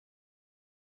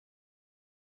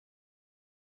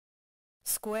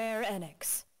Square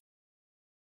Enix.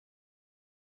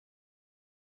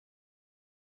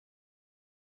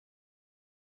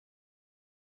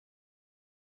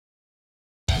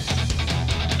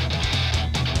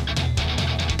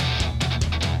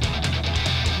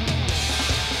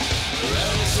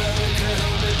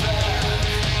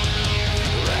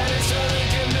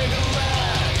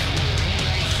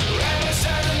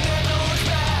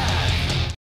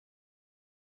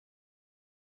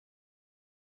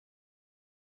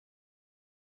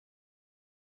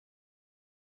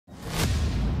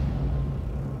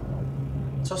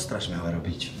 Co straż miała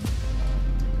robić?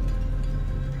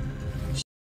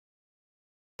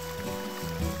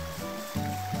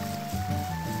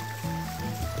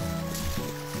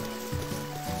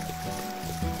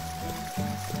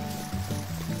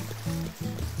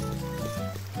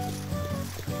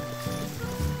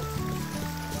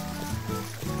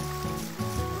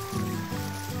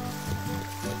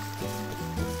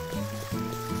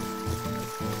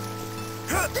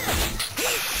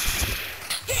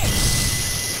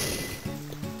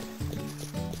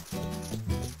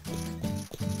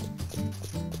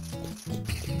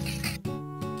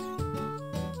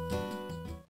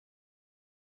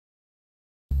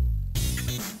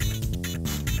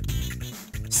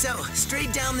 So,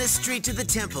 straight down this street to the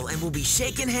temple, and we'll be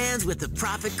shaking hands with the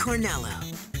Prophet Cornello.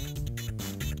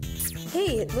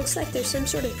 Hey, it looks like there's some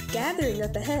sort of gathering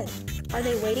up ahead. Are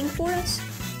they waiting for us?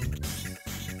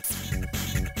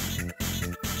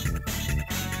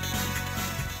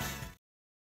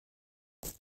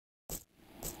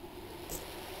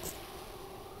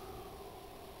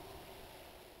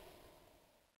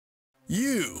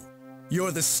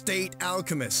 You're the state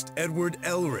alchemist, Edward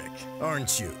Elric,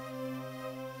 aren't you?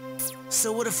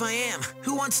 So what if I am?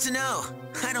 Who wants to know?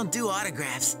 I don't do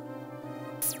autographs.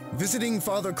 Visiting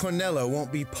Father Cornello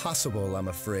won't be possible, I'm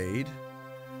afraid.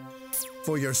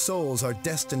 For your souls are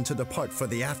destined to depart for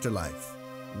the afterlife.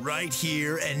 Right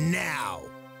here and now.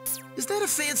 Is that a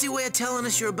fancy way of telling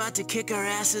us you're about to kick our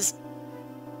asses?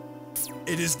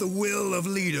 It is the will of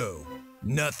Lido.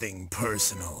 Nothing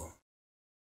personal.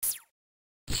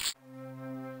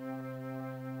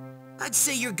 I'd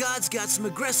say your god's got some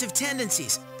aggressive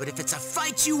tendencies, but if it's a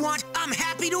fight you want, I'm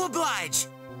happy to oblige.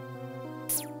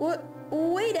 What?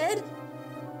 Wait, Ed.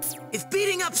 If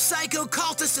beating up psycho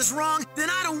cultists is wrong, then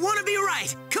I don't want to be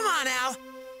right. Come on, Al.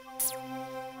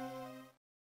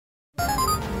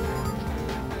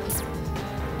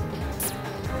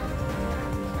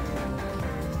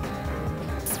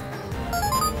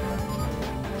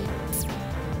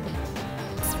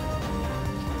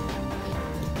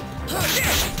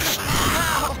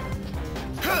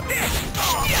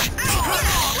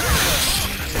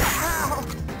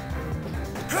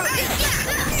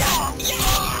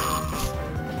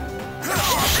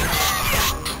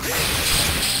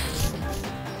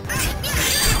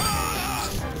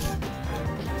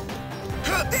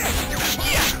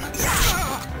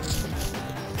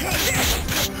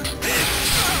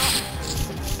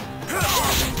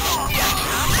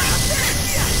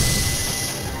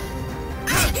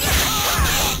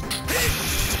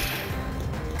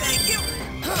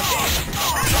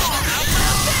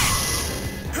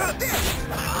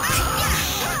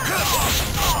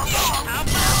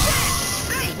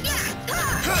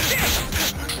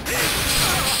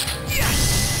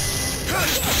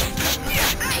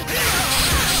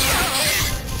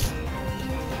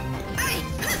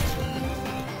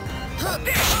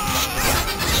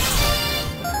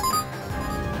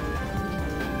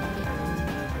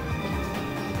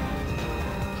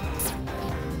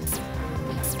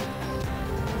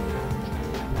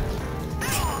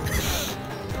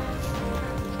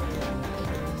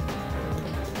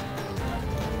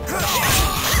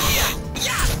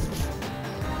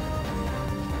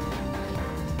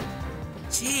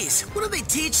 Jeez, what do they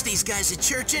teach these guys at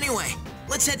church anyway?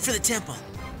 Let's head for the temple.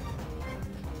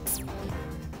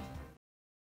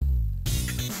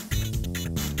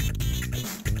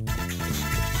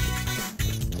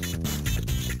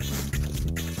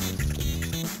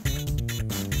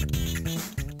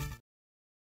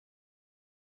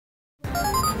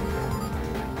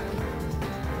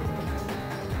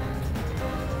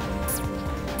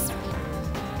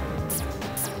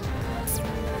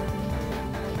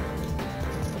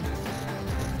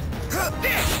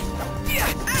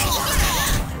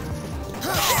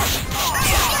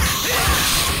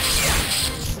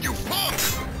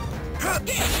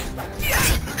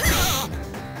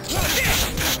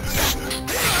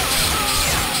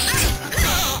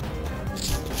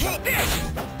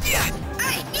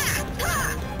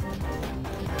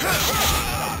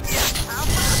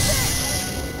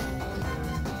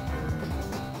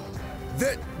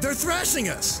 They're thrashing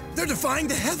us! They're defying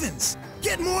the heavens!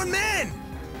 Get more men!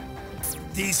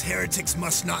 These heretics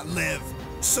must not live.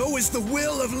 So is the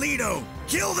will of Leto.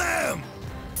 Kill them!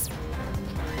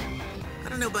 I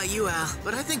don't know about you, Al,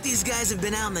 but I think these guys have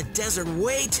been out in the desert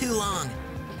way too long.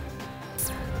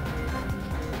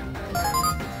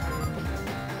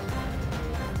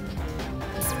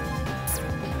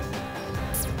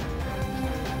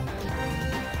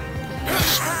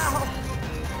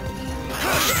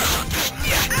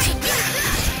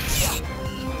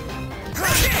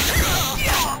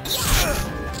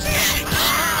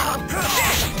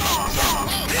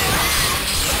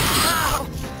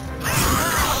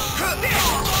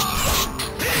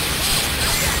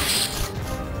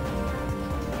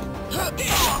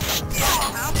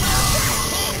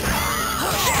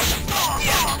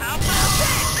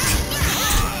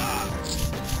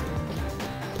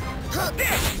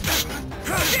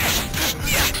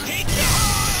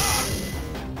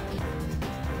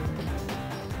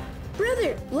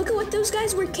 Brother, look at what those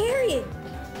guys were carrying.